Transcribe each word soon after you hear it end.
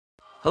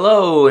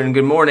Hello and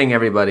good morning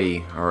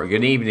everybody, or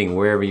good evening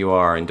wherever you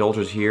are.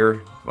 Indulger's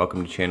here.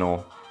 Welcome to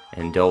channel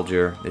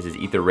Indulger. This is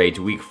Aether Rage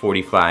week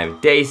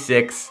 45, day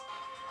 6.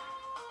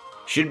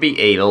 Should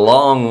be a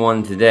long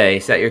one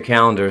today. Set your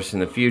calendars in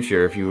the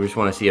future if you just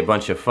want to see a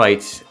bunch of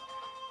fights.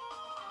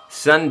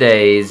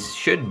 Sundays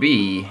should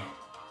be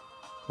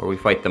where we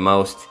fight the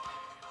most.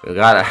 We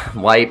got a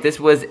wipe. This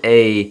was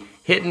a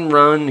hit and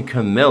run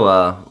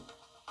Camilla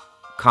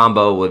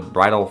combo with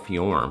Bridal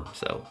Fjorm,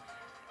 so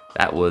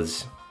that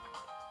wasn't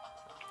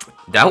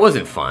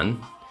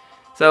fun.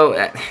 So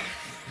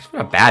it's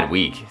been a bad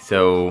week.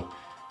 So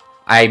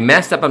I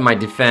messed up on my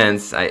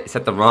defense. I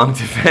set the wrong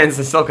defense.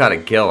 I still got a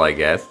kill, I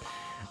guess.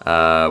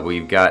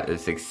 We've got a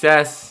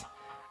success,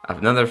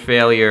 another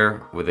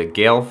failure with a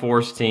Gale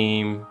Force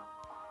team.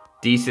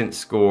 Decent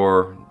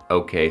score,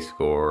 okay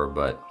score,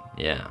 but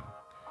yeah,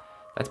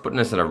 that's putting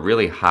us at a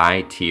really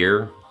high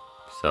tier.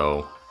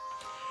 So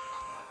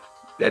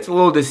that's a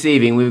little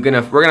deceiving. We're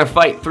gonna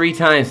fight 3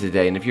 times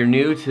today, and if you're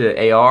new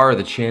to AR or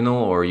the channel,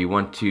 or you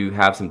want to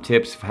have some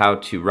tips of how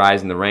to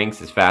rise in the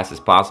ranks as fast as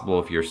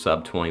possible if you're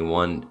sub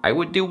 21, I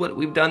would do what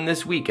we've done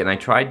this week, and I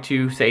tried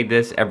to say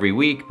this every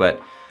week,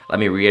 but let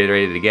me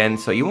reiterate it again.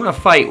 So you want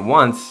to fight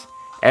once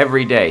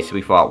every day. So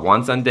we fought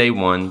once on day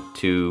 1,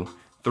 2,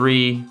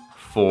 3,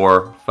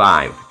 4,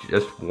 5,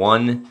 just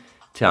one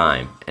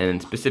time.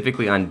 And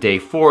specifically on day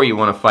 4, you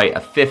want to fight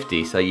a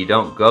 50, so you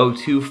don't go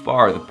too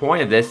far. The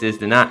point of this is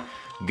to not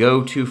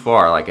go too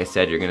far. Like I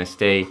said, you're going to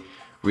stay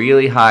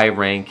really high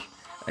rank,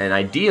 and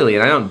ideally,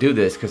 and I don't do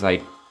this because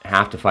I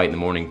have to fight in the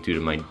morning due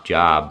to my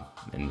job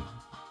and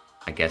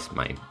I guess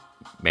my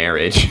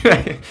marriage,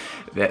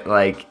 that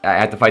like I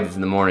have to fight this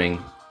in the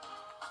morning.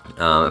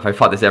 If I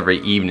fought this every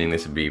evening,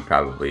 this would be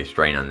probably a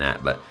strain on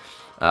that, but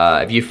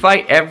if you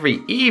fight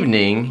every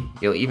evening,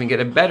 you'll even get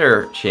a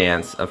better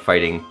chance of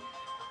fighting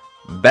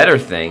better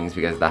things,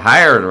 because the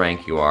higher in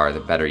rank you are, the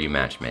better you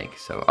match make.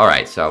 So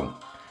alright, so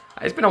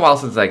it's been a while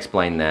since I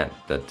explained that,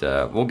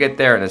 but we'll get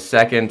there in a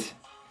second.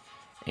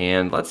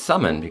 And let's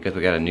summon, because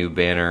we got a new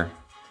banner.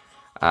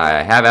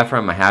 I have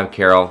Ephraim, I have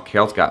Carol.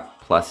 Carol's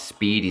got plus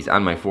speed. He's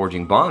on my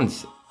Forging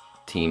Bonds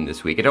team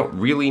this week. I don't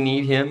really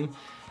need him.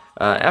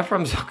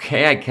 Ephraim's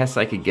okay. I guess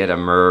I could get a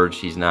merge.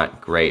 He's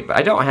not great, but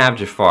I don't have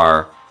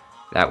Jafar.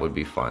 That would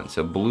be fun.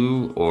 So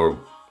blue or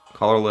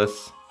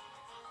colorless.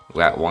 We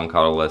got one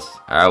colorless.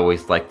 I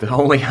always like the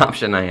only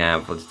option I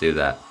have. Let's do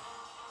that.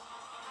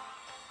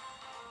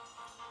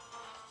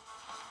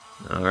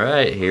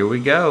 Alright, here we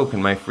go.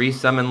 Can my free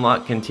summon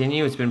luck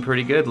continue? It's been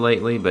pretty good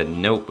lately, but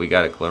nope, we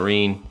got a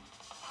Clarine.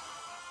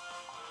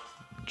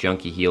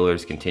 Junkie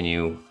healers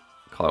continue.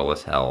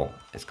 Colorless hell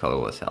is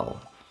colorless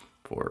hell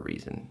for a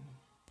reason.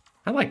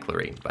 I like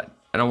Clarine, but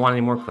I don't want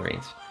any more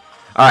Clarines.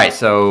 Alright,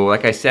 so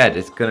like I said,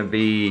 it's going to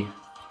be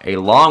a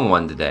long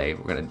one today.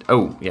 We're going to...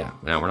 Oh, yeah.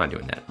 No, we're not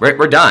doing that.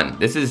 We're done.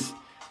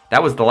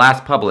 That was the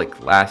last public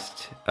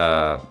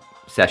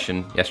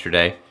session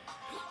yesterday.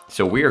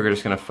 So we are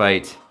just going to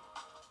fight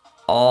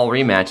all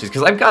rematches,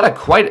 because I've got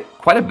quite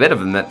a bit of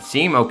them that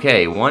seem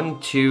okay.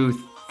 1, 2,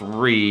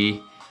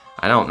 3.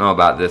 I don't know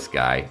about this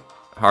guy.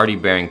 Hardy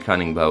Bearing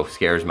Cunning Bow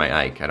scares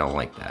my Ike. I don't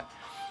like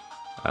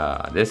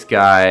that. This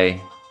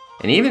guy,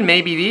 and even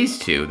maybe these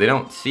two, they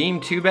don't seem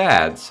too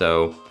bad.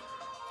 So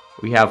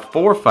we have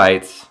 4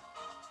 fights.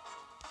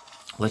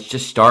 Let's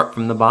just start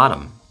from the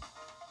bottom.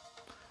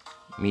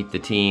 Meet the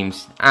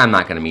teams. I'm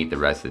not going to meet the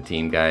rest of the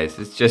team, guys.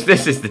 It's just,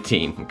 this is the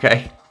team,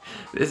 okay?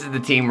 This is the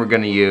team we're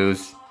going to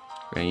use.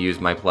 We're going to use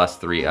my plus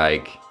 3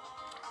 Ike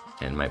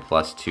and my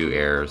plus 2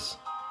 heirs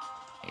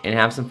and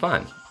have some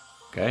fun,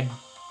 okay?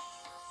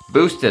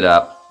 Boost it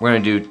up. We're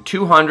going to do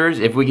 200s.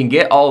 If we can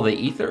get all the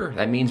ether,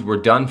 that means we're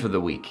done for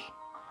the week.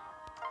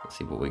 Let's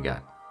see what we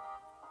got.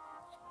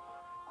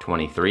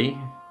 23.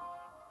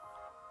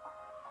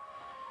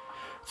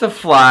 It's a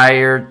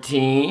flyer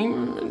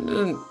team. It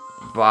doesn't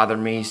bother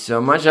me so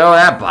much. Oh,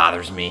 that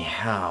bothers me.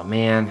 Oh,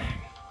 man.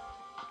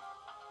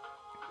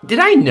 Did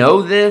I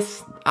know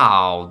this?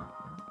 Oh,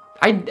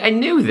 I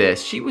knew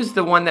this. She was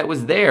the one that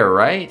was there,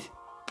 right?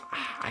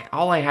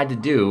 All I had to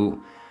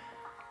do,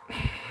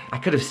 I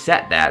could have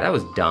set that. That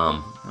was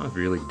dumb. That was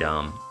really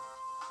dumb.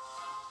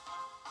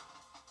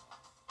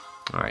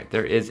 Alright,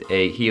 there is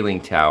a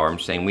healing tower. I'm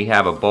saying we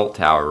have a bolt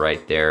tower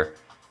right there.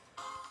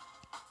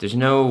 There's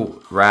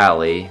no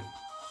rally.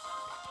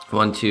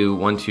 1, 2,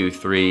 1, 2,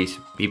 3.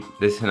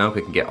 This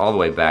Hinoka can get all the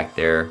way back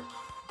there.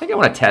 I think I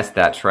want to test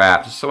that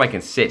trap just so I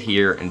can sit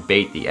here and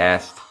bait the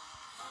Est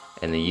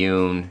and the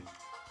Yoon.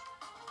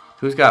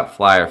 Who's got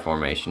flyer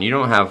formation? You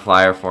don't have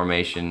flyer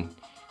formation.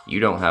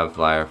 You don't have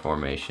flyer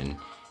formation.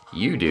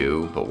 You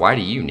do, but why do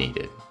you need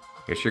it?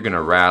 I guess you're going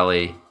to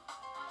rally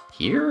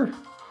here?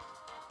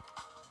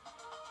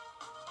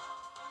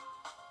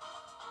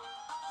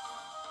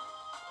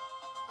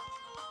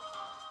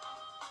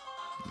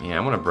 Yeah,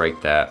 I'm going to break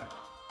that.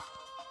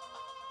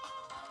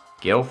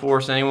 Gale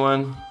Force,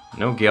 anyone?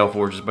 No Gale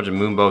Force, just a bunch of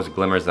Moonbows,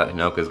 Glimmers. That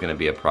Hinoka is going to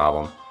be a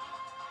problem.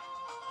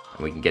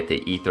 And we can get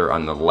the Aether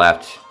on the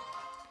left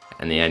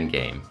and the end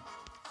game.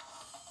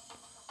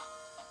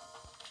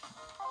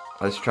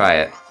 Let's try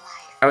it.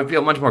 I would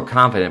feel much more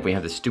confident if we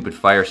have the stupid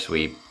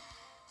Firesweep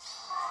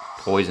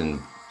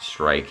Poison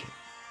Strike.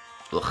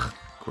 Ugh,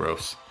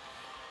 gross.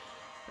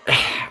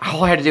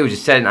 All I had to do was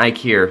just set an Ike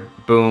here,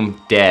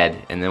 boom,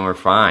 dead, and then we're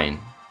fine.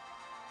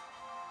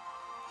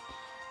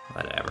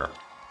 Whatever.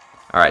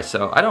 Alright,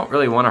 so I don't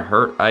really want to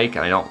hurt Ike,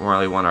 and I don't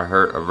really want to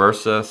hurt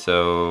Aversa,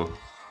 so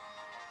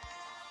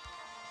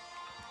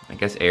I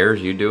guess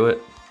Airs, you do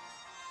it.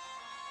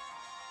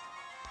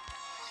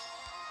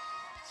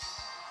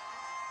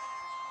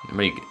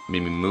 Anybody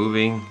maybe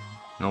moving?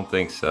 I don't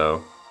think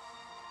so.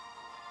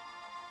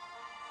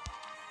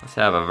 Let's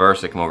have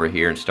Aversa come over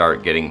here and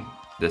start getting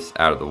this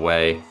out of the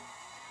way. The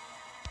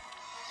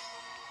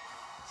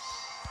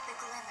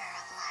glimmer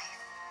of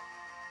life.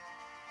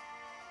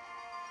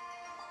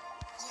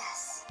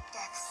 Yes,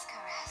 death's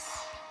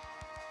caress.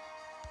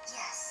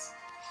 Yes.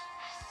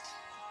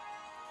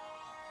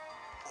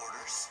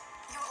 Orders?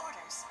 Your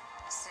orders.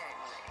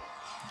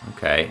 Certainly.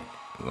 Okay.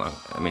 Well,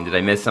 I mean, did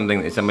I miss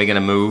something? Is somebody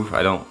gonna move?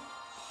 I don't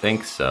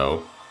think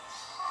so.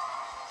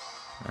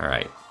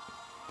 Alright.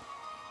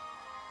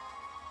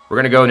 We're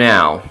gonna go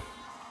now.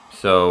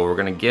 So we're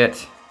gonna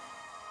get...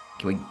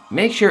 Can we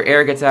make sure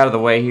air gets out of the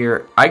way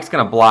here? Ike's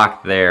gonna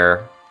block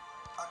there.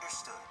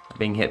 Understood. I'm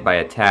being hit by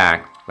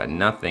attack, but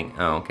nothing.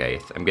 Oh, okay.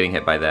 So I'm getting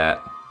hit by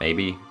that.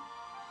 Maybe.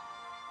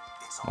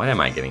 What am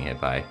I getting hit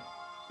by?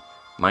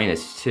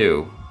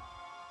 -2.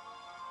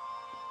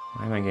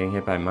 Why am I getting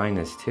hit by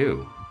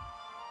 -2?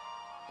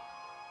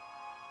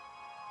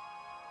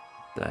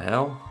 The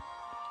hell?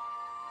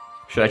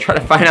 Should I try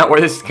to find out where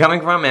this is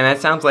coming from? Man,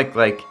 that sounds like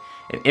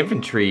an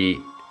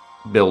infantry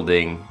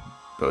building,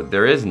 but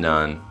there is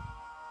none.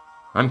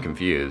 I'm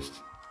confused.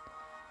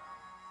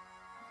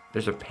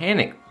 There's a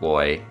panic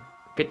boy.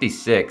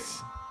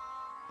 56.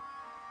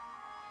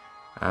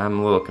 I'm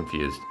a little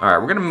confused.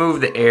 Alright, we're gonna move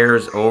the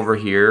airs over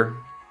here.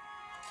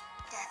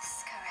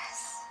 Death's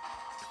caress.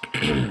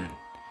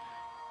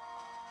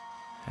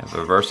 Have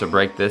Aversa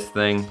break this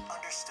thing.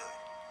 Understood.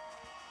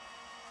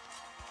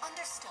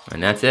 Understood.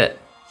 And that's it.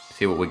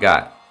 See what we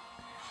got.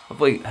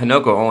 Hopefully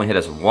Hanoko only hit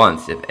us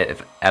once,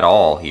 if at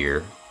all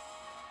here.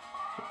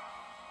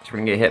 So we're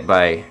gonna get hit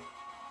by...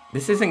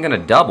 This isn't gonna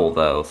double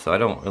though, so I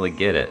don't really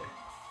get it.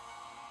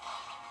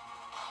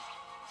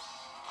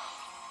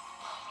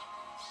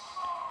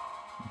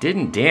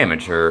 Didn't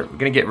damage her. We're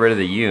gonna get rid of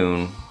the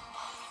Yoon.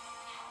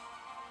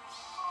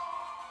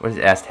 What does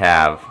Est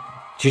have?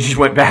 She just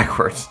went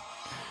backwards.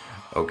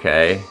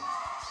 Okay.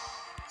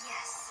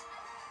 Yes.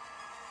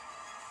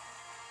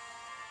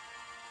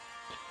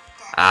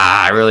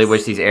 Ah, I really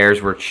wish these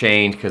airs were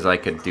changed because I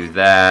could do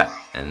that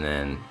and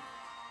then...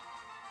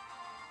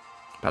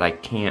 But I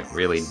can't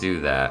really do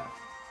that.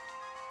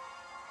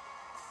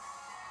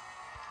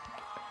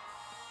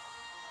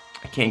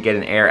 I can't get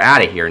an air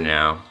out of here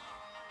now.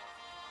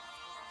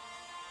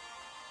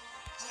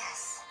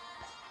 Yes.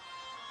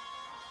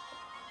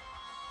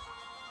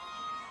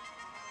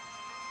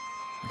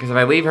 Because if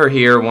I leave her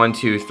here, 1,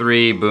 2,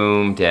 3,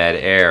 boom, dead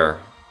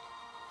air.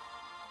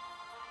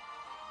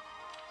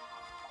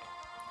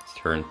 It's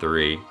turn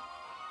 3.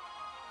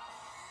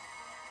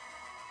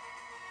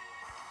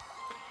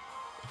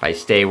 If I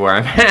stay where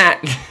I'm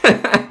at,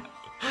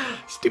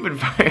 stupid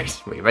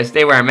fires. If I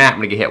stay where I'm at, I'm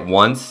gonna get hit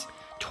once,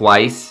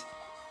 twice.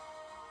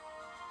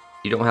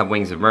 You don't have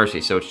Wings of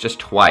Mercy, so it's just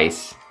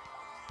twice.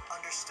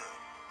 Understood.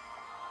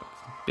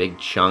 Big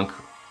chunk.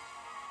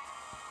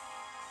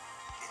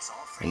 It's all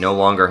I free. no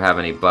longer have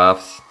any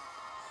buffs.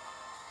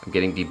 I'm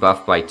getting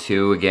debuffed by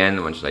 2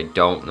 again, which I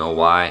don't know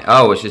why.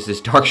 Oh, it's just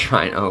this Dark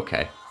Shrine.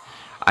 Okay.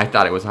 I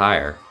thought it was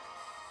higher.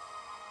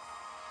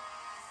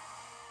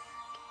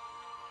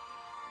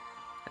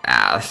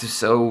 Ah, this is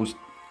so...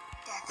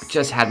 I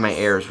just had my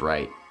airs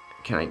right.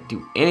 Can I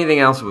do anything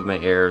else with my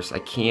airs? I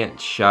can't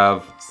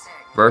shove.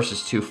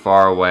 Versus too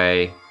far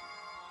away.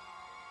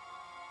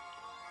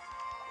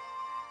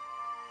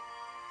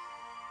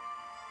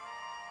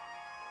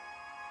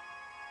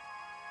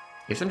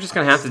 Guess I'm just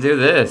gonna have to do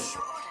this.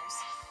 Your orders.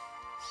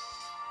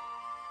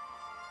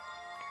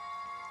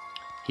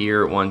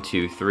 Here, 1,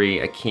 2,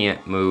 3. I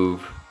can't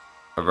move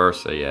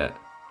Aversa yet.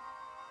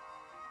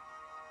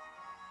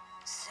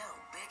 So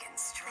big and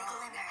strong. The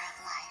glimmer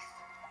of life.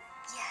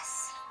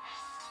 Yes.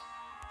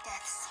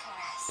 Death's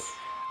caress.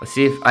 Let's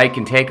see if I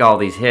can take all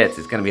these hits.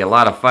 It's gonna be a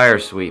lot of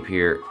Firesweep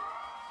here.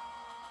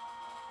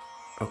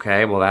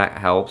 Okay, well that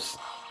helps.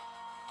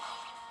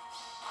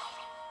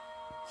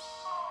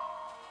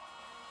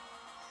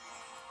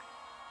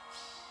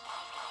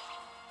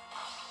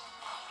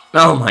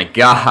 Oh my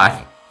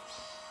god.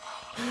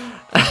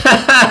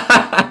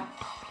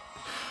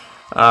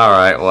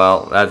 Alright,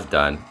 well, that's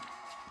done.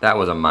 That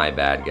was a my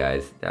bad,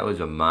 guys. That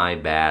was a my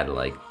bad.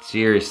 Like,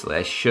 seriously,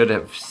 I should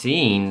have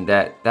seen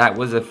that that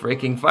was a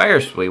freaking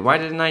Firesweep. Why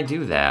didn't I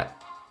do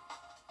that?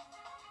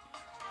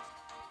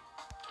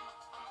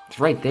 It's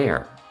right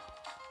there.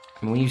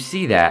 And when you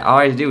see that, all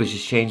I had to do was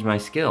just change my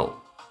skill.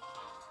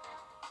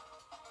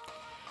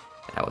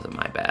 That was a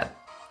my bad.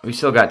 We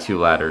still got 2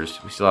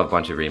 ladders. We still have a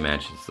bunch of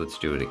rematches. Let's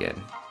do it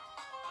again.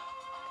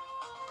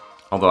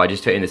 Although I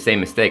just made the same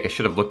mistake. I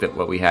should have looked at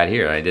what we had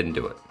here, and I didn't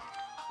do it.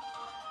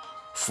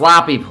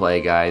 Sloppy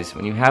play, guys.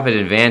 When you have an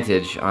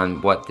advantage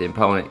on what the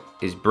opponent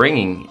is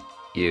bringing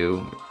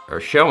you, or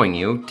showing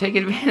you, take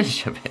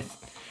advantage of it.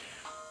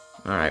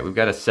 Alright, we've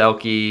got a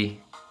Selkie.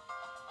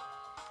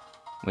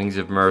 Wings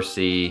of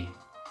Mercy.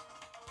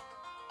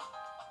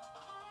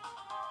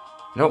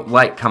 I don't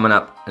like coming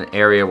up an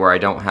area where I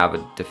don't have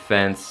a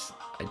defense.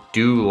 I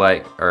do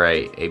like, or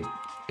a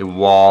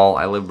wall.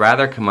 I would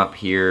rather come up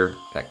here.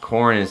 That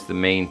corn is the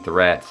main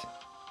threat.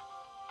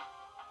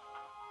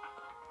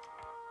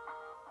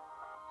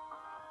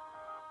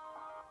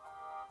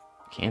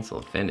 Cancel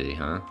affinity,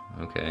 huh?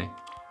 Okay.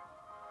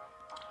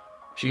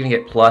 She's gonna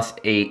get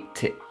 +8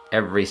 to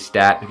every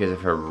stat because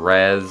of her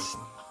res.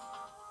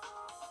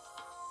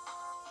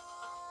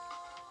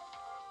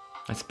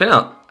 It's been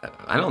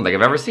I don't think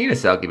I've ever seen a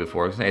Selkie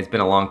before. It's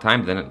been a long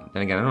time, but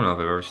then again, I don't know if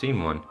I've ever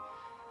seen one.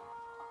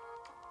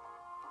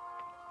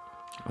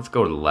 Let's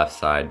go to the left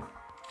side. You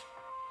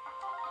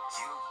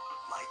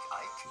like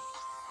Ike?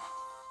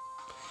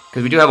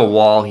 Because we do have a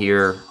wall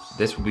here.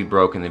 This will be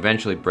broken,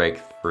 eventually break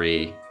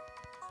 3.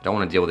 I don't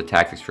want to deal with the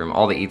tactics room.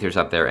 All the Aether's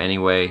up there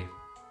anyway.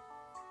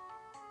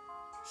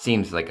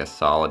 Seems like a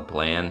solid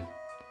plan.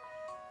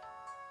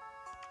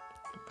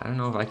 I don't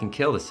know if I can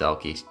kill the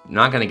Selkie. I'm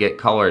not going to get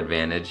color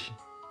advantage.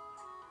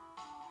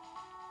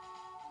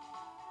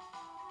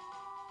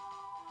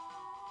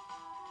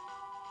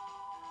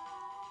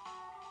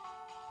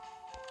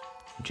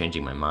 I'm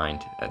changing my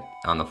mind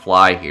on the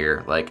fly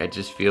here. Like, I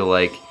just feel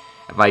like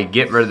if I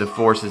get rid of the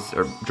forces,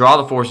 or draw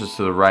the forces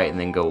to the right and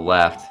then go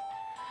left.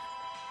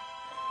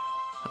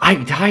 I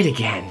died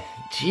again.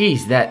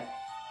 Jeez, that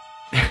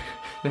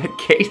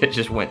Kata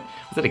just went.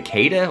 Was it a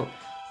Kata?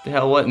 The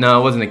hell what?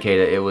 No, it wasn't a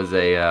Kata. It was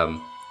a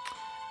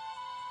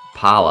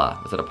Palla.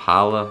 Was it a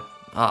Palla?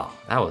 Oh,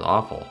 that was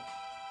awful.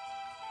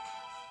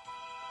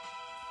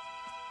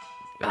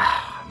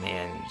 Ah,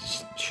 man,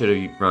 should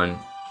have run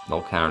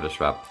Null Counter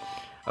Disrupt.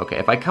 Okay,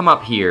 if I come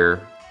up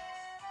here,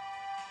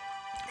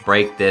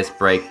 break this,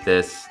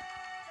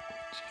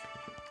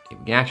 you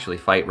can actually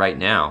fight right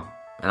now.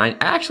 And I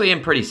actually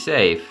am pretty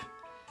safe,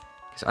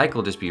 because Ike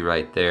will just be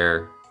right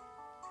there.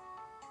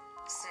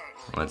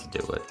 Certainly. Let's do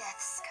it.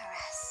 Death's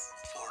caress.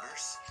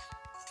 Orders?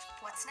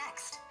 What's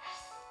next?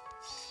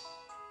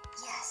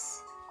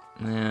 Yes.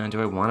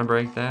 Do I want to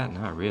break that?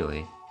 Not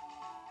really.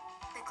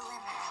 The glimmer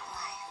of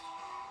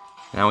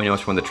life. Now we know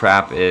which one the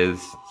trap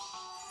is.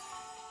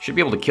 Should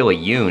be able to kill a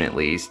Yoon at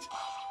least.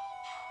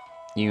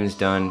 Yoon's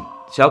done.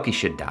 Selkie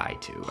should die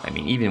too. I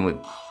mean, even with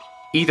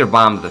either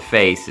bomb to the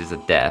face is a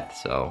death,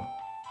 so.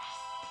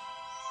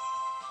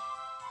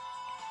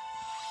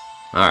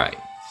 Alright.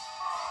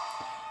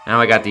 Now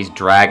I got these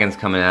dragons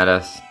coming at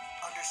us.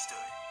 Understood.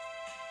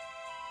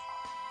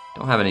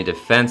 Don't have any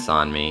defense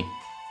on me.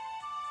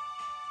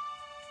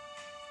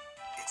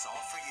 It's all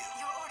for you.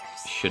 Your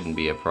orders. Shouldn't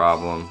be a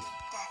problem.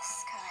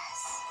 Death's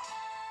caress.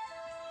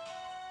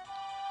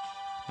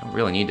 Don't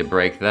really need to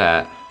break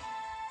that.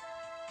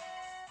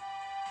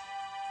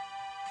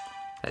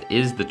 That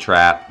is the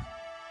trap.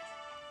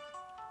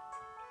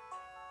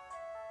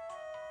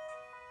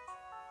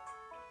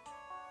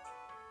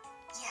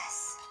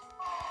 Yes.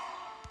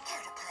 Care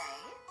to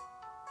play?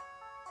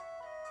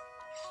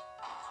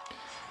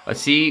 Let's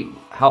see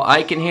how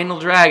I can handle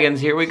dragons.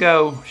 Here we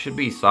go. Should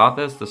be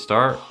Sothis to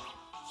start.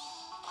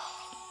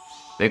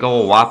 Big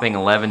ol' whopping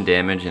 11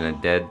 damage and a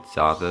dead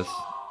Sothis.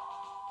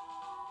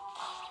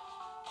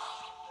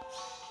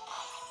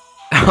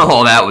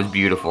 Oh, that was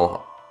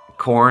beautiful.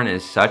 Korn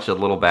is such a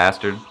little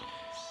bastard.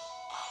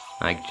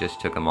 I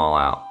just took them all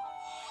out.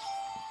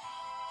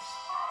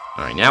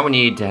 Alright, now we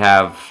need to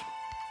have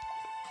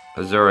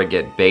Azura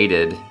get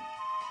baited.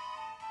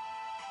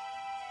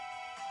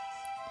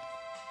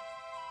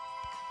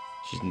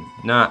 She's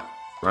not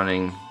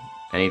running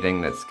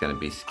anything that's going to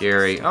be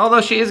scary.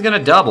 Although she is going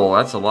to double.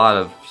 That's a lot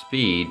of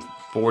speed.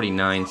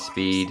 49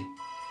 speed.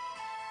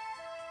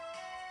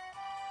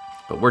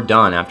 But we're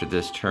done after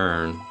this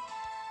turn.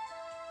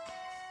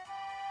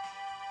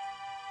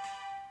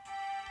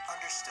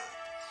 Understood.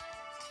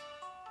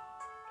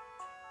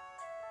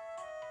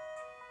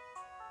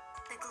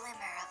 The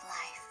glimmer of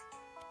life.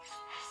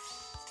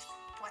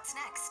 What's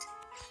next?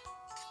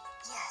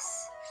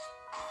 Yes.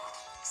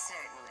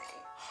 Certainly.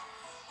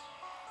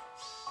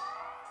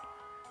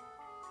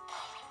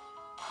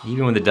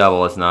 Even with the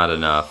double, it's not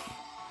enough.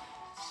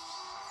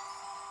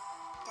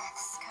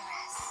 Death's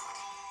caress.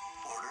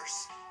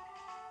 Orders?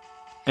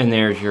 And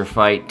there's your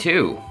fight,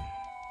 too.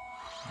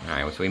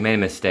 Alright, so we made a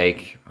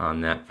mistake on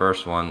that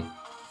first one.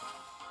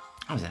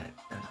 How was that?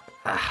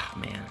 Ah,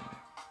 man.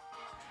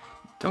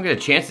 Don't get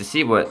a chance to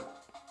see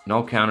what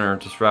Null Counter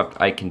Disrupt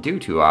I can do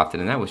too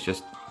often, and that was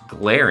just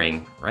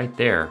glaring right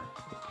there.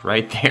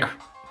 Right there.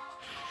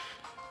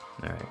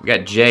 Alright, we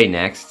got Jay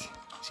next.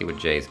 Let's see what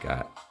Jay's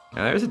got.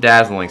 Now there's a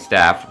Dazzling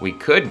Staff. We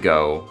could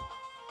go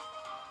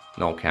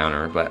Null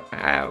Counter, but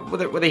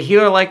with a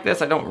healer like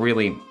this, I don't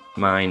really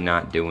mind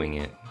not doing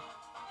it.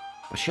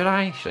 But should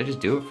I? Should I just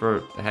do it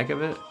for the heck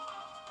of it?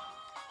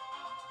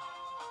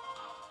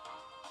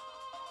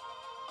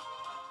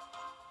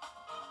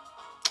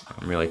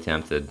 I'm really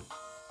tempted.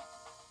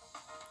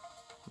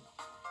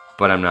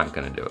 But I'm not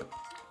going to do it.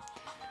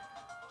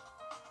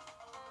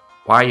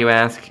 Why, you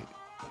ask?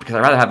 Because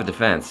I'd rather have a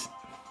defense.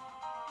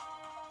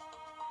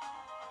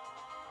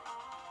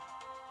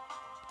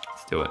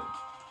 Let's do it.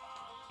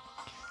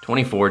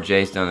 24,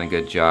 Jay's done a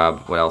good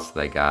job. What else do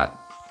they got?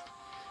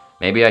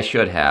 Maybe I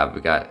should have.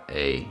 We got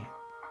a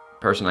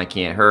person I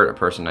can't hurt, a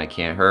person I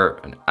can't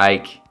hurt, an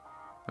Ike,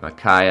 a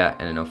Micaiah,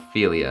 and an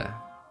Ophelia.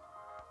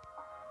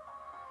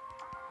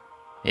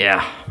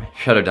 Yeah,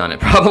 should have done it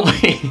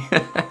probably.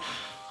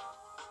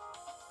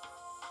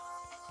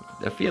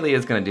 Ophelia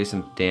is going to do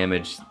some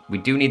damage. We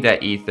do need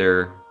that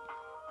Aether.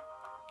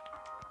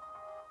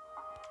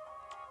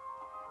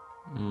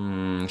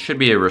 Should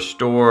be a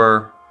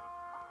restore.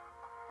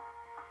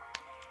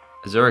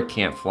 Azura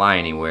can't fly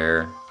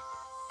anywhere.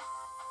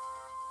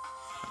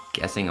 I'm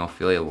guessing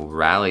Ophelia will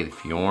rally the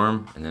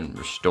Fjorm and then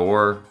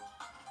restore.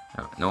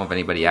 I don't know if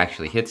anybody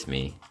actually hits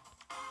me.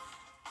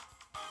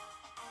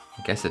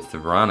 I guess it's the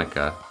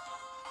Veronica.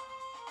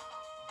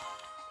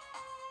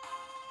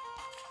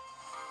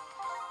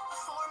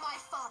 For my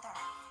father.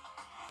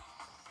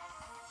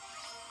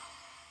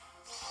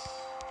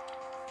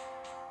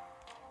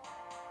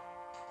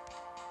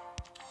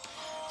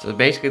 So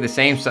basically the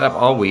same setup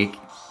all week.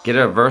 Get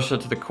a Versa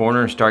to the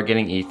corner and start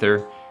getting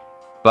Aether.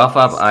 Buff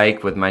up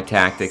Ike with my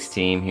tactics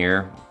team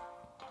here.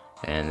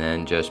 And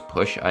then just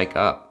push Ike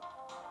up.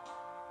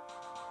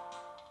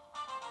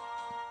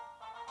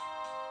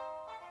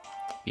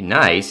 Be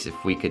nice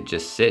if we could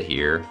just sit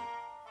here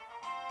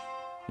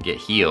and get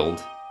healed.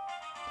 So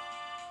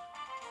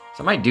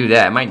I might do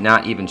that. I might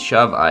not even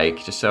shove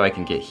Ike just so I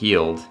can get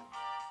healed. The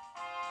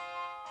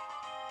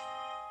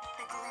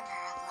glimmer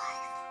of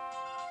life.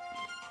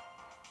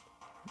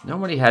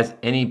 Nobody has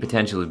any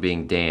potential of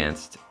being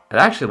danced. I'd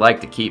actually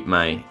like to keep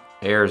my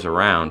heirs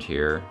around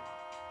here.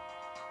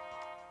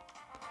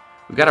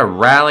 We've got to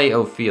rally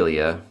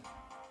Ophelia.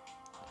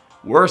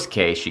 Worst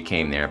case, she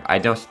came there. I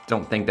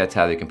don't think that's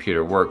how the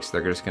computer works.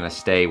 They're just going to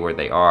stay where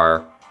they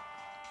are.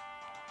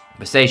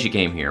 But say she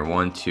came here.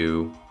 1,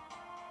 2.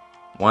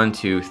 1,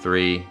 2,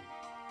 3.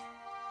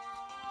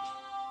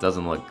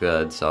 Doesn't look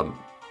good, so...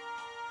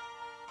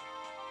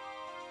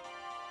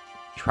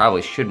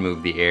 probably should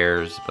move the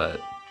heirs, but...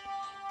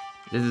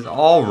 this is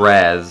all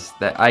res.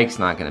 That Ike's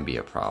not going to be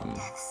a problem.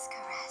 Death's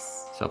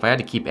caress. So if I had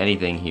to keep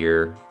anything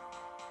here...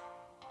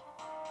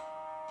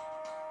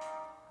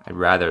 I'd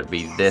rather it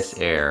be this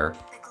heir.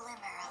 The glimmer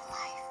of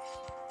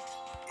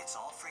life. It's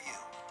all for you.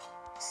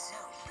 So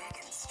big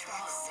and strong.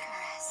 Death's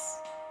caress.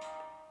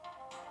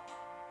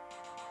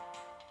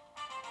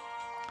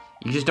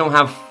 You just don't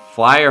have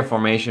flyer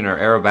formation or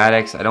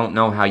aerobatics. I don't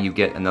know how you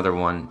get another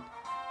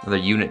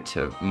unit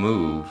to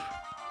move.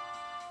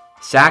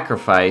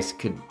 Sacrifice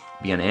could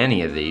be on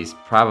any of these.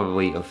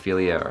 Probably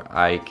Ophelia or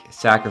Ike.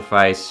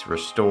 Sacrifice,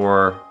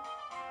 restore.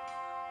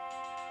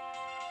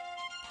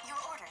 Your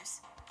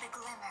orders. The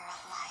glimmer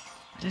of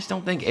life. I just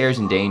don't think heir's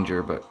in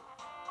danger, but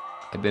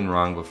I've been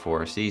wrong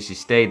before. See, she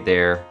stayed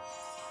there.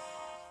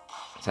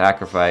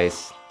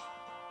 Sacrifice.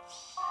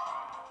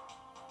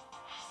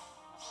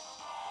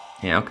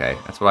 Yeah, okay.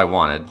 That's what I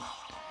wanted.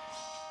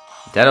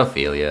 Dead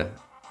Ophelia.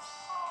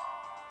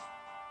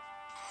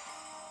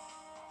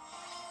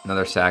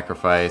 Another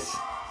sacrifice.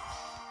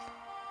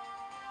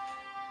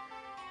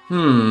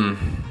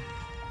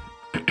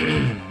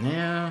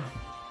 Yeah.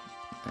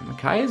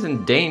 Micaiah's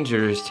in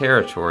dangerous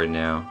territory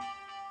now.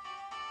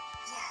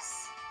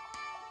 Yes.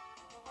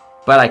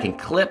 But I can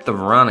clip the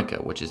Veronica,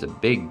 which is a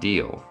big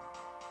deal.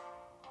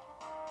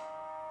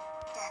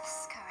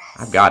 Death's caress.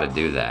 I've got to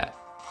do that.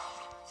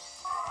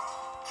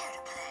 Here to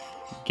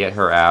play. Get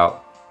her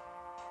out.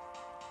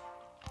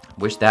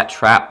 Wish that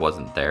trap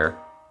wasn't there.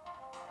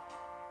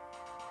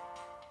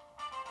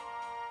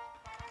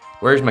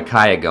 Where's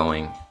Micaiah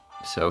going?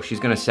 So she's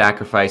going to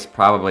sacrifice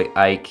probably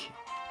Ike.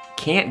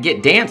 Can't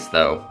get Dance,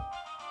 though.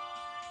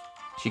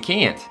 She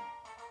can't.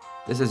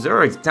 This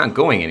Azura's not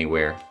going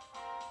anywhere.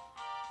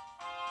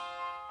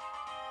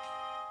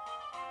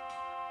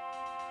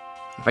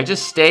 If I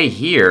just stay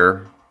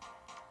here,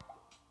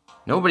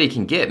 nobody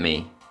can get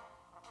me.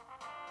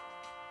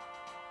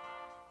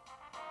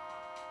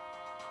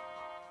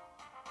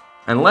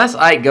 Unless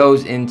Ike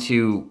goes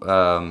into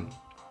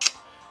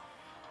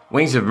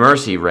Wings of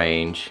Mercy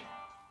range,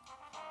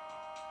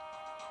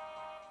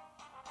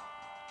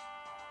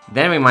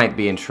 then we might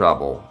be in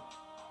trouble.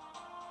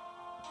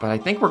 But I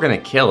think we're going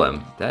to kill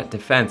him. That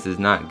defense is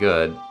not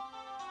good.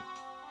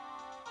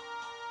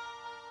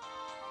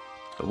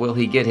 But will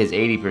he get his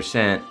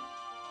 80%?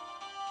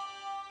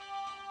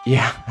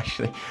 Yeah,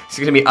 actually. It's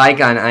going to be Ike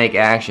on Ike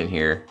action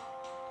here.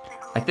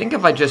 I think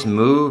if I just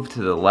move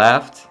to the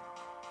left,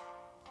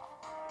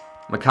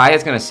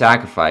 Micaiah's going to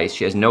sacrifice.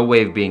 She has no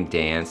way of being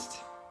danced.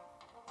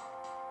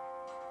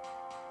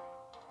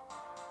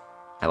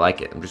 I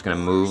like it. I'm just going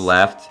to move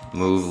left,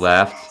 move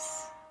left.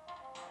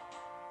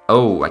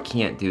 Oh, I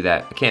can't do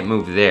that. I can't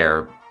move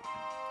there.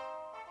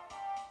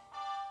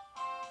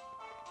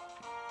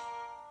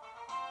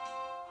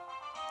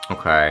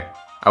 Okay.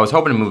 I was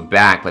hoping to move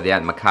back, but yeah,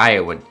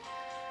 Micaiah would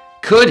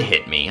could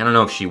hit me. I don't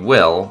know if she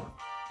will.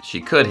 She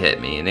could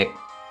hit me, and it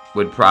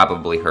would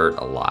probably hurt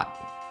a lot.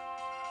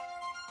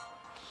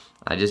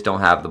 I just don't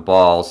have the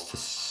balls to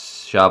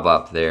shove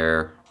up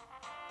there.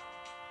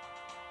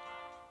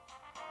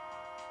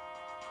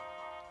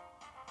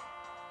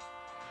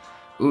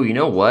 Ooh, you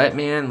know what,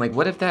 man? Like,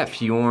 what if that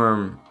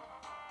Fjorm...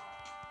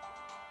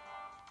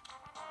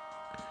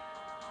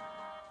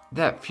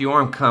 That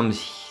Fjorm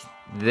comes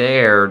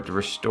there to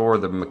restore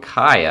the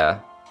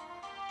Micaiah.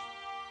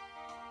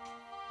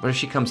 What if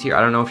she comes here?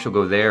 I don't know if she'll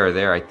go there or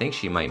there. I think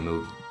she might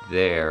move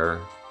there.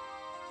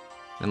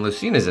 And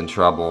Lucina's in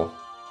trouble.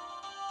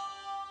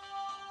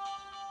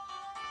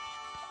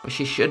 But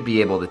she should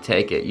be able to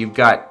take it. You've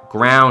got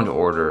ground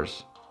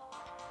orders.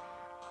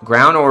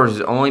 Ground orders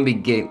is only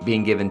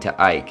being given to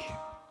Ike.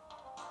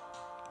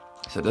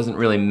 So it doesn't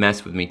really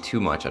mess with me too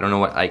much. I don't know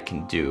what Ike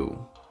can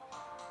do.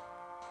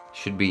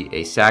 Should be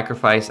a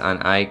sacrifice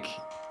on Ike,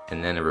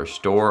 and then a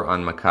restore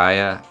on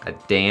Micaiah, a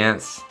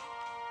dance.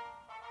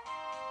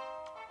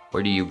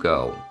 Where do you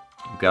go?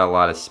 You've got a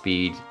lot of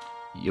speed.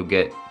 You'll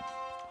get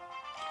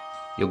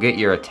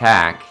your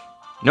attack.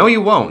 No,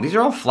 you won't. These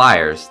are all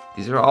flyers.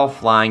 These are all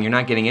flying. You're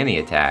not getting any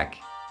attack.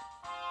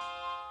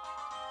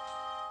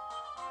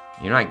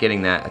 You're not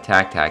getting that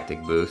attack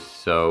tactic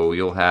boost, so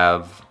you'll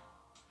have...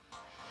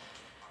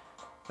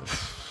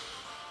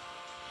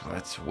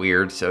 That's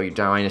weird. So you're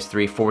down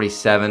 -3,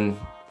 47.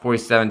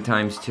 47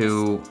 times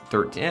 2,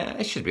 13. Yeah,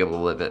 I should be able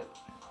to live it.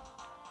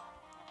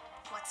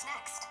 What's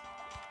next?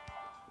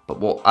 But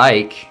well,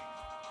 Ike...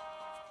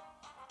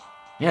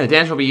 Yeah, the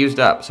damage will be used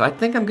up, so I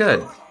think I'm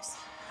good. Orders.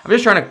 I'm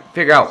just trying to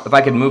figure out if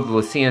I could move the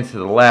Lucina to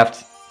the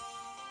left.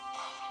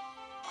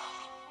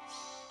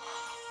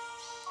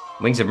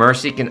 Wings of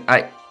Mercy, can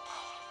I...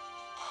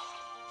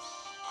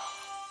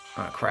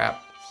 Oh,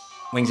 crap.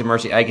 Wings of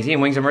Mercy, Ike, is he in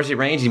Wings of Mercy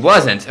range? He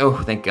wasn't! Oh,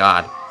 thank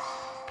God.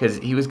 Because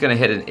he was going to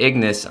hit an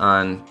Ignis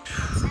on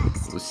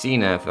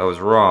Lucina if I was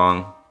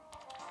wrong.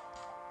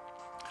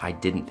 I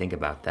didn't think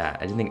about that.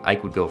 I didn't think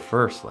Ike would go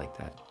first like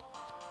that.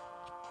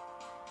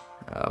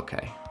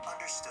 Okay.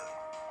 Understood.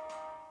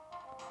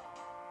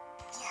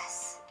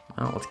 Yes.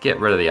 Well, let's get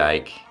rid of the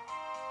Ike.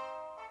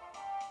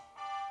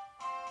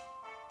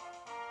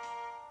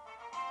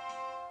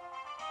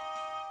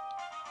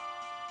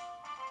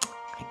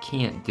 I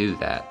can't do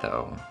that,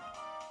 though.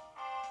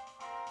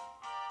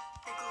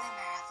 The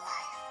glimmer of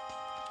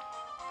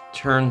life.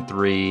 Turn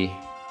 3.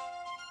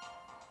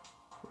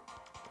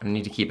 I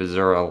need to keep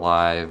Azura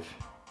alive.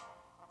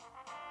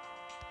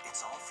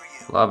 It's all for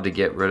you. Love to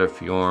get rid of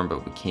Fjorm,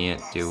 but we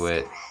can't do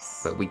it.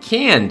 But we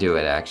can do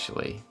it,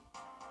 actually.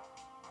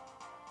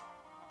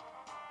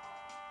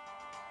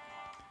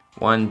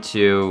 1,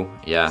 2.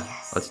 Yeah,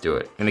 let's do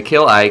it. Gonna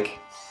kill Ike.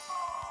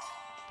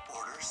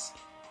 Orders.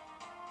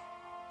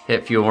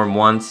 Hit Fjorm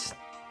once.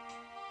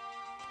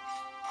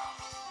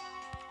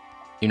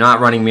 You're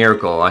not running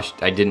Miracle.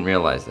 I didn't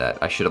realize that.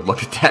 I should have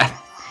looked at that.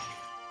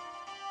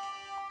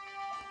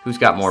 Who's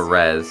got more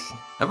res?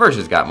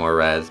 Aversa's got more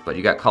res, but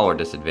you got color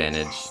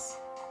disadvantage.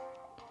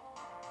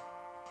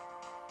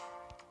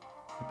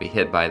 Be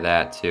hit by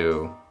that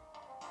too.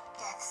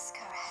 Death's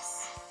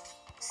caress.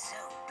 So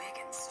big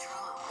and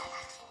strong.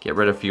 Get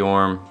rid of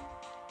Fjorm.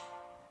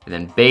 And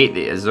then bait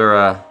the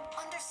Azura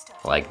Understood.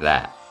 like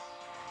that.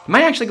 You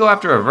might actually go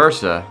after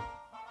Aversa.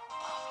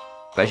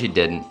 But she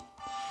didn't.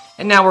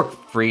 And now we're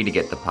free to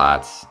get the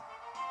pots.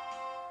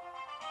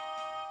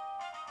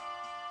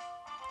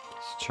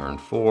 It's turn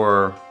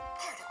 4. Here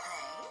to play.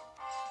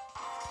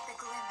 The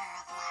glimmer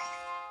of life.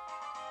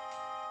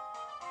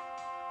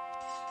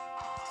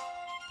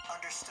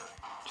 Understood.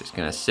 Just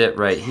gonna sit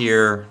right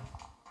here.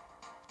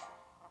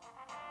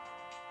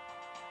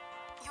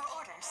 Your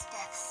orders,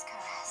 Death's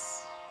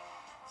caress.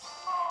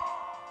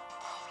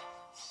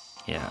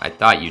 Yeah, I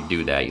thought you'd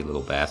do that, you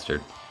little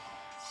bastard.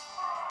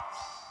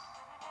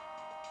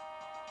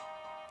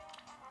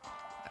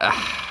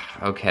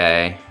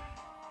 Okay.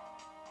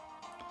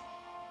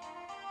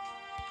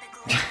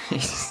 The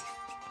glimmer.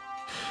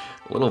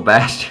 Little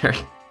bastard.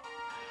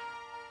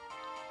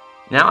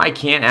 Now I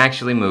can't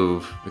actually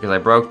move because I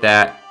broke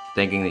that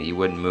thinking that you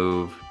wouldn't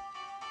move.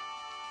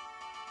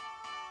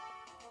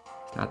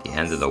 It's not the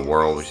end of the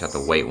world. We just have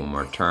to wait one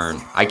more turn.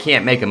 I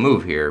can't make a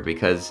move here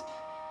because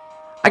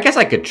I guess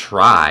I could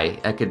try.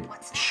 I could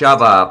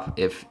shove up.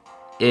 If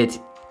it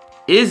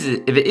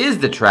is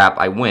the trap,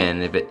 I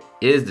win. If it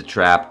is the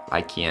trap,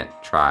 I can't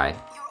try.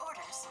 Your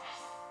orders.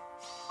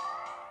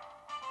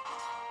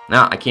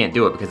 No, I can't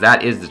do it because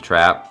that is the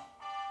trap.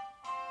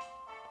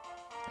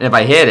 And if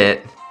I hit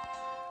it,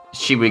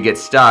 she would get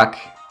stuck.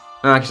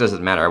 No, actually, it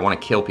doesn't matter. I want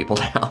to kill people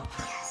now.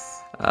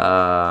 Yes.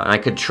 And I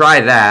could try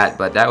that,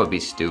 but that would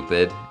be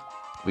stupid.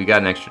 We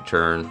got an extra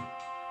turn.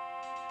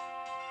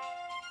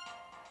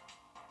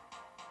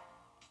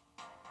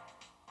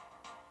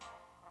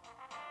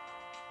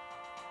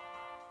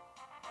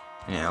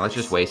 Yeah, let's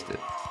just waste it.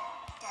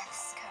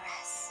 Death's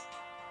caress.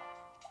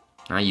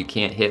 Now you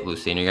can't hit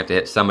Lucina. You have to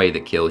hit somebody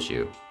that kills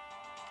you.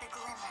 The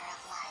glimmer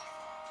of life.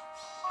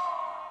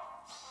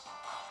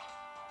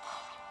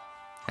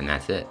 And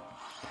that's it.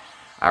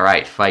 All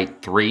right,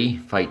 fight 3,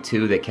 fight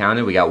 2 that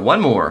counted. We got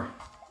one more.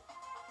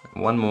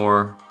 One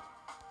more.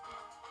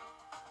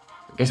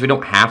 I guess we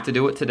don't have to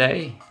do it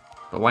today,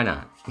 but why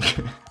not?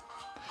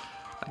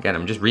 Again,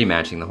 I'm just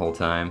rematching the whole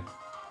time.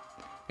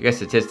 I guess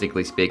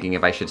statistically speaking,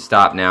 if I should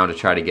stop now to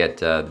try to get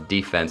the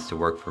defense to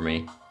work for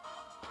me.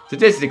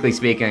 Statistically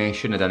speaking, I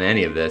shouldn't have done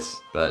any of this,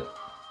 but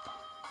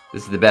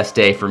this is the best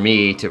day for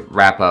me to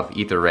wrap up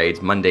Aether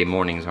raids. Monday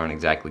mornings aren't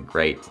exactly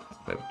great,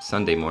 but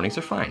Sunday mornings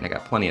are fine. I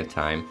got plenty of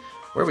time.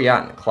 Where are we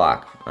at in the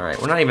clock? All right,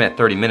 we're not even at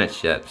 30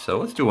 minutes yet, so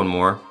let's do one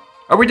more.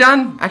 Are we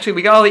done? Actually,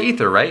 we got all the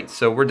Aether, right?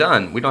 So we're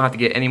done. We don't have to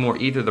get any more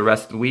Aether the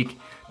rest of the week.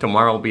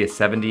 Tomorrow will be a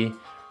 70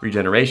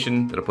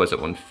 regeneration. That'll put us at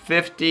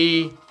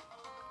 150.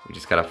 We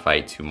just gotta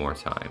fight 2 more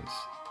times.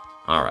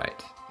 All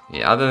right.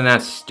 Yeah, other than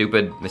that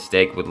stupid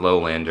mistake with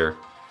Lowlander,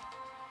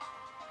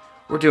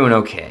 we're doing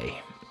okay.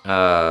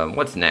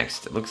 What's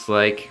next? It looks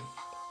like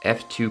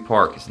F2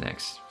 Park is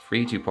next.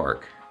 Free 2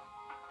 Park.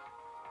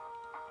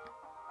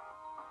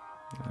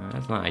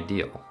 That's not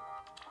ideal.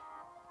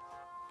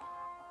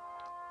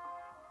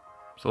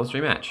 So let's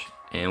rematch.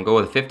 And we'll go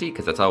with a 50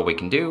 because that's all we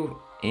can do.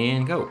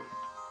 And go.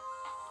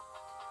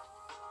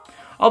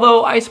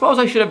 Although, I suppose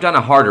I should have done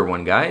a harder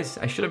one, guys.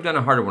 I should have done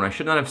a harder one. I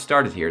should not have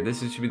started here.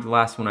 This should be the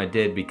last one I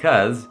did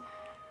because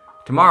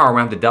tomorrow we're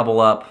going to have to double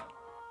up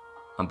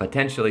on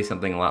potentially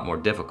something a lot more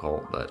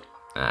difficult. But,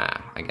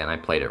 again, I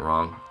played it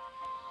wrong.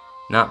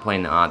 Not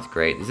playing the odds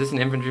great. Is this an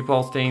infantry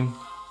pulse team?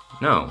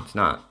 No, it's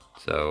not.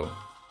 So,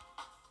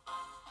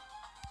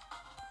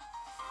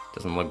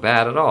 doesn't look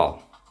bad at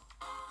all.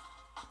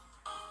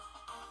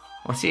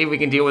 Let's see if we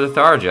can deal with a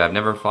Tharja. I've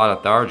never fought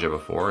a Tharja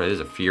before. It is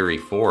a Fury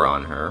 4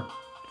 on her.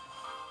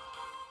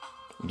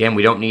 Again,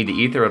 we don't need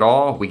the Aether at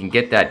all. We can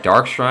get that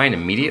Dark Shrine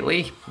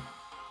immediately.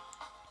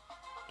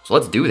 So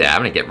let's do that.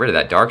 I'm going to get rid of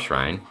that Dark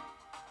Shrine.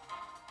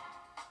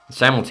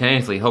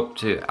 Simultaneously hope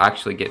to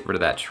actually get rid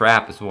of that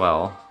trap as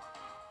well.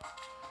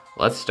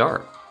 Let's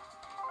start.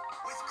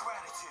 With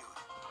gratitude.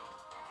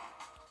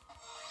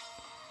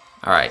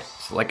 Alright,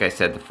 so like I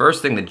said, the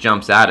first thing that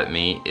jumps out at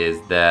me is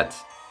that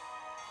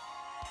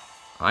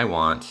I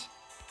want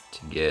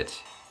to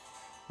get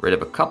rid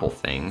of a couple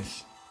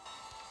things.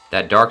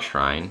 That Dark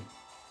Shrine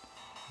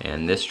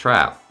and this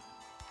trap.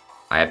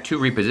 I have 2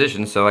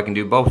 repositions, so I can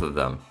do both of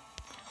them.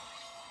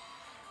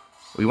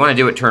 We want to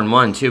do it turn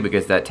 1 too,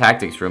 because that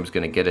tactics room is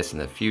going to get us in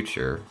the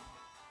future.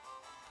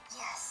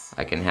 Yes.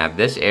 I can have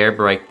this air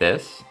break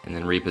this, and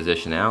then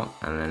reposition out,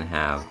 and then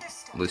have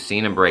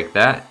Lucina break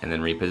that, and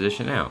then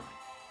reposition out.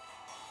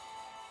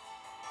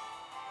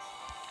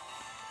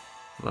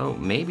 Well,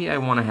 maybe I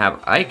want to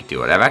have Ike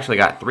do it. I've actually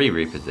got 3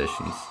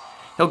 repositions.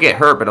 He'll get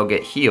hurt, but he'll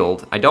get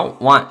healed. I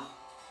don't want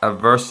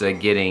Aversa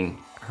getting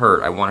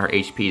hurt. I want her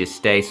HP to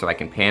stay so I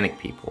can panic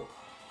people.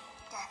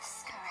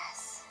 Death's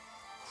caress.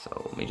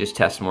 So let me just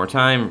test more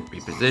time.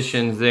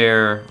 Repositions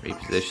there.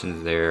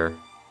 Repositions there. The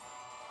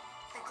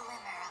glimmer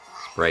of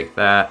life. Break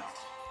that.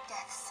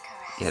 Death's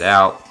caress. Get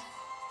out.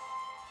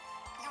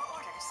 Your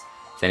orders.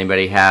 Does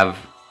anybody have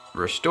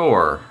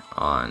restore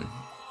on?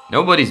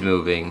 Nobody's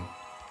moving.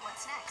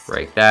 What's next?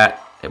 Break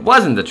that. It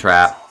wasn't the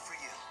trap. All for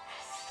you.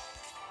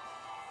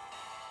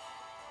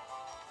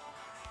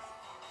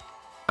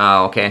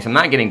 Oh, okay, so I'm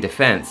not getting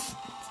defense.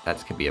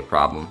 That could be a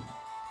problem. Here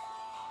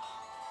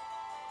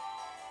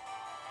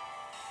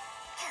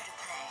to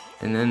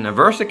play. And then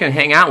Aversa can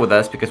hang out with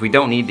us because we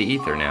don't need the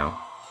Aether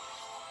now.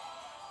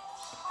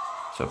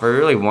 So if I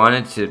really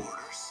wanted to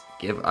Orders.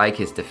 give Ike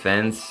his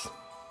defense,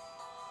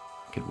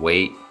 I could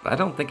wait, but I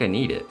don't think I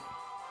need it.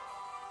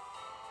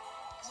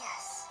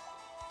 Yes.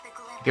 The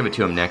glimmer. I'll give it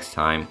to him next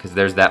time because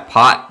there's that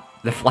pot,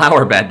 the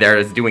flower bed there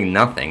is doing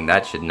nothing.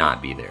 That should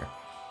not be there.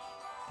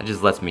 That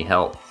just lets me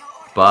help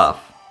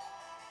buff.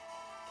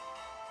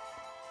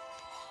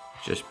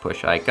 Just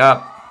push Ike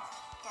up.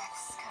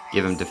 Death's caress.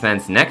 Give him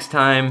defense next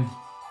time.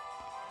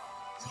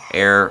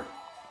 Air,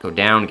 go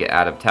down, get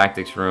out of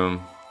tactics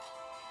room.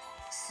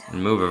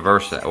 And move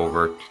Aversa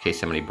over in case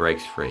somebody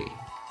breaks free.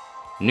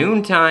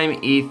 Noontime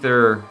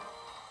Aether.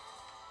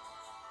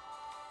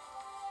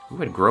 Who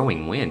had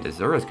Growing Wind?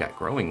 Azura's got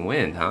Growing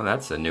Wind, huh?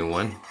 That's a new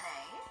one. Play.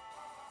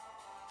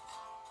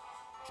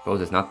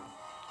 Suppose it's not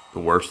the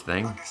worst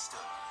thing. Understood.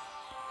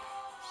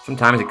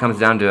 Sometimes it comes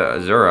down to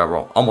Azura.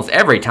 Well, almost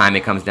every time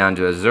it comes down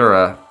to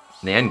Azura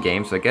in the end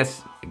game, so I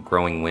guess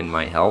Growing Wind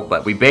might help,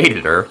 but we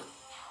baited her.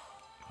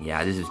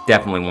 Yeah, this is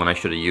definitely one I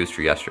should have used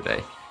for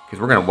yesterday, because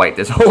we're going to wipe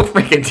this whole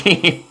freaking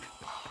team.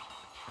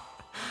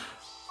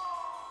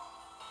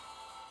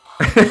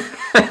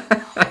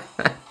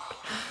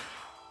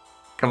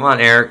 Come on,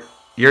 Eric.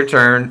 Your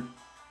turn.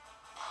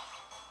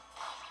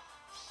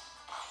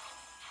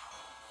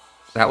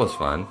 That was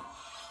fun.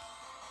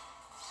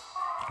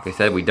 Like I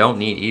said, we don't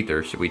need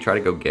Aether. Should we try to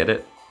go get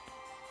it?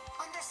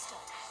 Understood.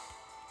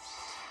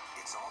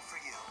 It's all for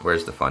you.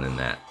 Where's the fun in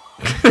that?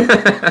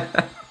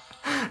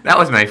 That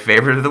was my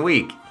favorite of the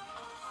week.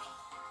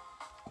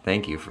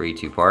 Thank you, Free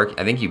 2 Park.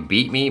 I think you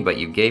beat me, but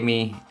you gave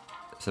me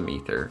some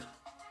Aether.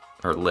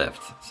 Or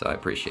lift, so I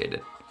appreciate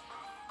it.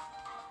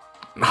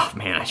 Oh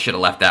man, I should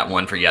have left that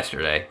one for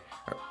yesterday.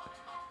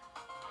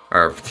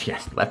 Or,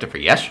 yes, left it for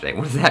yesterday.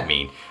 What does that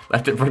mean?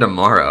 Left it for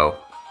tomorrow.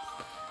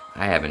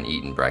 I haven't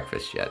eaten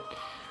breakfast yet.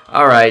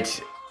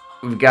 Alright,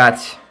 we've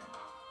got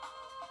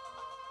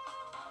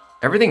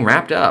everything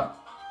wrapped up.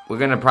 We're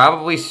going to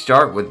probably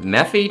start with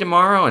Mephi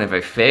tomorrow, and if I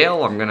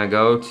fail, I'm going to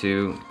go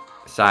to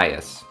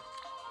Sias.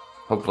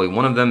 Hopefully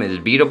one of them is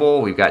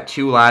beatable. We've got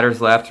 2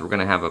 ladders left. We're going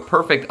to have a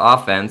perfect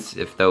offense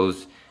if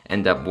those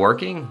end up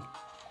working.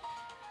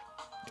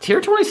 Tier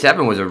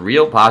 27 was a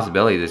real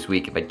possibility this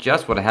week if I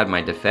just would have had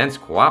my defense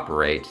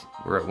cooperate.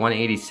 We're at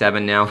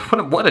 187 now.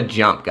 What a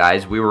jump,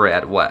 guys. We were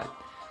at what?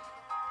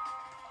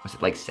 Was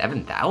it like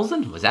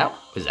 7,000? Was that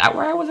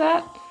where I was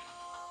at?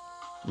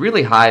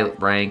 Really high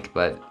rank,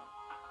 but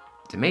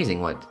it's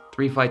amazing what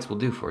 3 fights will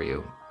do for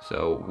you.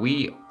 So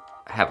we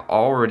have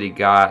already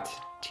got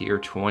tier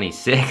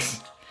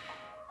 26.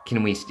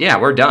 Can we? Yeah,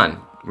 we're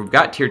done. We've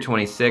got tier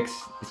 26.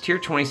 Is tier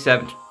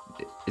 27?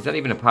 Is that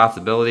even a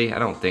possibility? I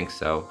don't think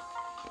so.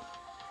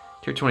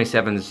 Tier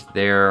 27's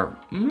there.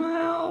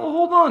 Well,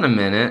 hold on a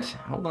minute.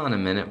 Hold on a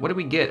minute. What do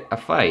we get? A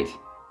fight?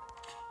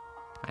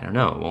 I don't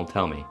know. It won't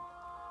tell me.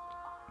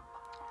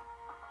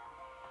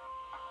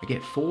 I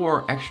get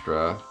 4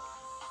 extra.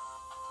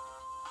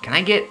 Can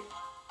I get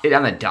it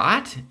on the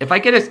dot? If I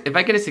get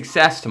a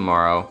success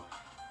tomorrow,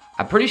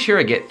 I'm pretty sure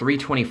I get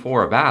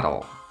 324 a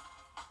battle.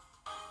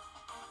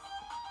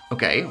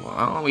 Okay,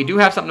 well, we do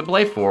have something to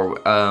play for.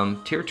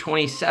 Tier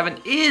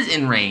 27 is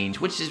in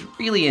range, which is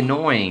really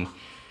annoying.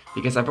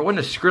 Because if I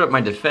wouldn't have screwed up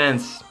my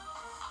defense...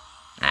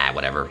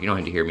 whatever. You don't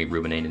have to hear me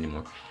ruminate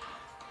anymore.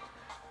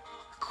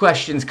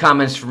 Questions,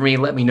 comments for me,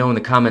 let me know in the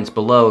comments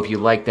below. If you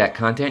like that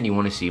content and you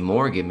want to see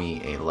more, give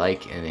me a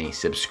like and a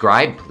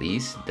subscribe,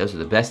 please. Those are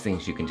the best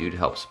things you can do to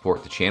help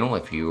support the channel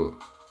if you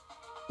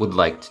would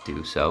like to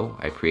do so.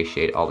 I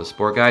appreciate all the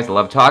support, guys. I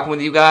love talking with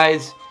you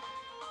guys.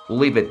 We'll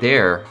leave it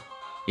there.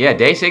 Yeah,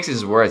 day 6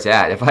 is where it's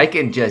at. If I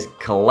can just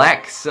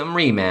collect some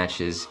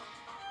rematches,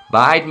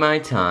 bide my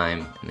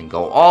time, and then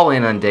go all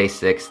in on day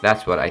 6,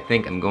 that's what I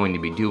think I'm going to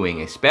be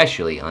doing,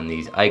 especially on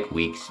these Ike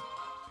weeks.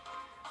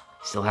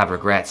 Still have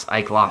regrets.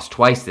 Ike lost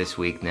twice this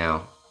week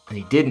now, and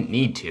he didn't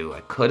need to.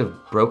 I could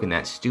have broken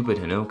that stupid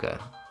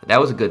Hinoka. But that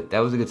was a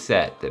good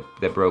set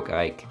that broke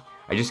Ike.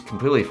 I just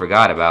completely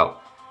forgot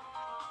about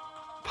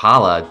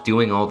Palla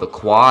doing all the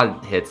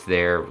quad hits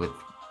there with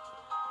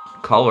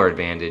color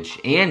advantage,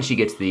 and she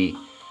gets the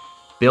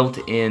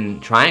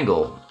built-in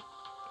triangle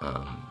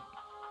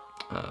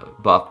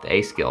buff, the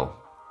A skill,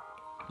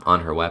 on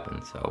her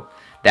weapon. So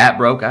that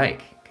broke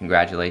Ike.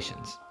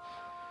 Congratulations.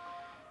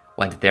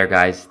 Went it there,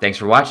 guys. Thanks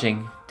for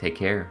watching. Take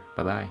care.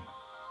 Bye-bye.